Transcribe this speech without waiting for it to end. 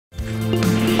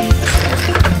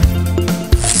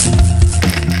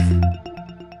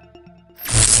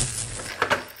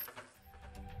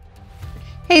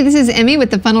Hey, this is Emmy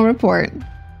with the Funnel Report.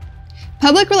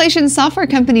 Public relations software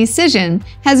company Cision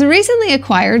has recently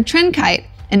acquired TrendKite,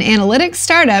 an analytics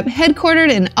startup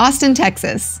headquartered in Austin,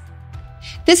 Texas.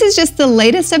 This is just the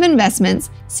latest of investments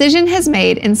Cision has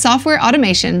made in software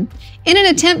automation in an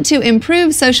attempt to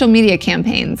improve social media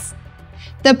campaigns.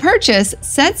 The purchase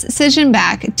sets Cision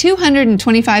back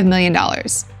 $225 million.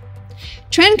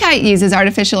 TrendKite uses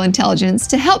artificial intelligence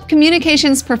to help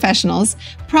communications professionals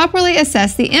properly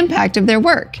assess the impact of their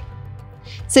work.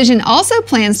 Cision also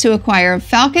plans to acquire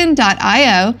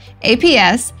Falcon.io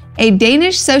APS, a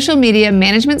Danish social media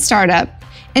management startup,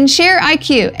 and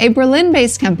ShareIQ, a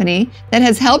Berlin-based company that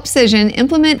has helped Cision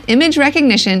implement image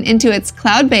recognition into its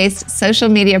cloud-based social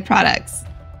media products.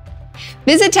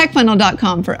 Visit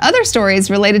techfunnel.com for other stories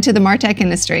related to the MarTech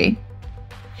industry.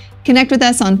 Connect with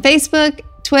us on Facebook,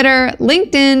 Twitter,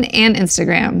 LinkedIn, and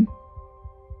Instagram.